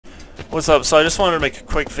What's up? So I just wanted to make a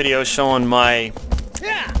quick video showing my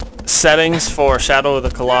settings for Shadow of the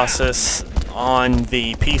Colossus on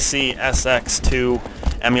the PCSX2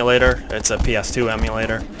 emulator. It's a PS2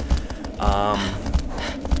 emulator.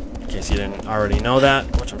 In case you didn't already know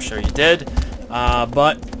that, which I'm sure you did.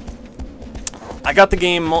 But I got the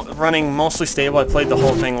game running mostly stable. I played the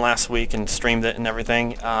whole thing last week and streamed it and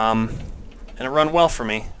everything. And it ran well for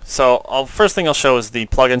me. So first thing I'll show is the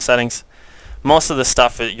plugin settings. Most of the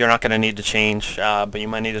stuff you're not going to need to change, but you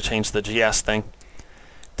might need to change the GS thing.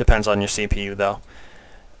 Depends on your CPU though.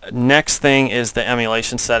 Next thing is the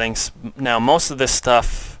emulation settings. Now most of this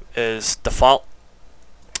stuff is default.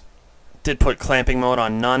 Did put clamping mode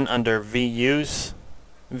on none under VUs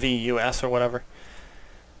or whatever.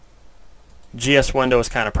 GS window is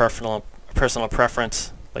kind of personal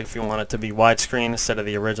preference, like if you want it to be widescreen instead of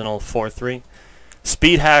the original 4:3.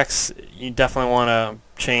 Speed hacks you definitely want to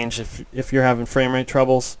change if you're having frame rate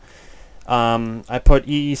troubles. I put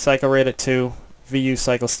EE cycle rate at 2, VU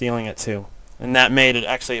cycle stealing at 2, and that made it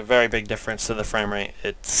actually a very big difference to the frame rate.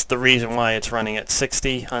 It's the reason why it's running at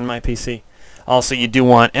 60 on my PC. Also, you do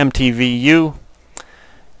want MTVU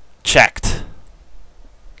checked,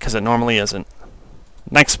 because it normally isn't.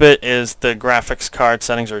 Next bit is the graphics card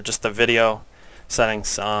settings, or just the video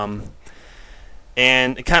settings.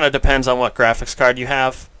 And it kind of depends on what graphics card you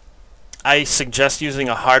have. I suggest using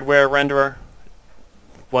a hardware renderer,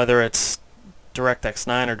 whether it's DirectX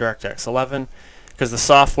 9 or DirectX 11, because the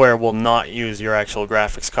software will not use your actual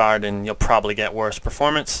graphics card and you'll probably get worse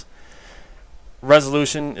performance.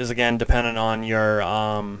 Resolution is again dependent on your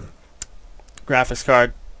graphics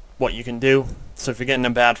card, what you can do. So if you're getting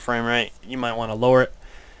a bad frame rate, you might want to lower it.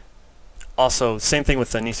 Also, same thing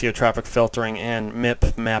with anisotropic filtering and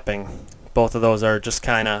MIP mapping. Both of those are just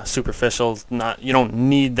kind of superficial. You don't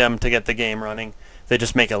need them to get the game running. They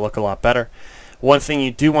just make it look a lot better. One thing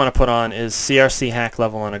you do want to put on is CRC hack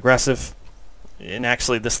level on aggressive. And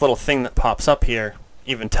actually this little thing that pops up here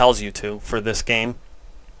even tells you to for this game,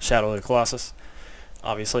 Shadow of the Colossus,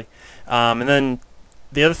 obviously. And then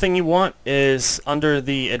the other thing you want is under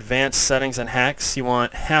the advanced settings and hacks, you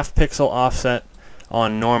want half pixel offset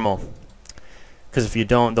on normal. Because if you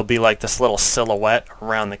don't, there'll be like this little silhouette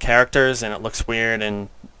around the characters and it looks weird, and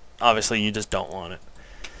obviously you just don't want it.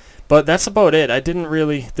 But that's about it.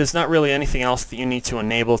 There's not really anything else that you need to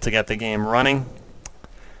enable to get the game running.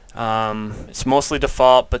 It's mostly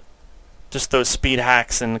default, but just those speed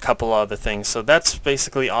hacks and a couple other things. So that's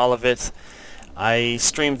basically all of it. I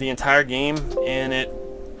streamed the entire game and it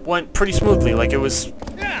went pretty smoothly. Like, it was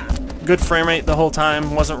good frame rate the whole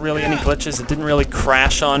time. Wasn't really any glitches. It didn't really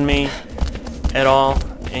crash on me at all,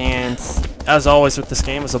 and as always with this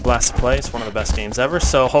game, it's a blast to play. It's one of the best games ever,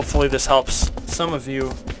 so hopefully this helps some of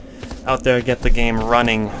you out there get the game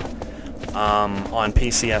running on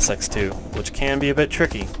PCSX2, which can be a bit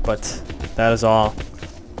tricky, but that is all.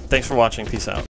 Thanks for watching. Peace out.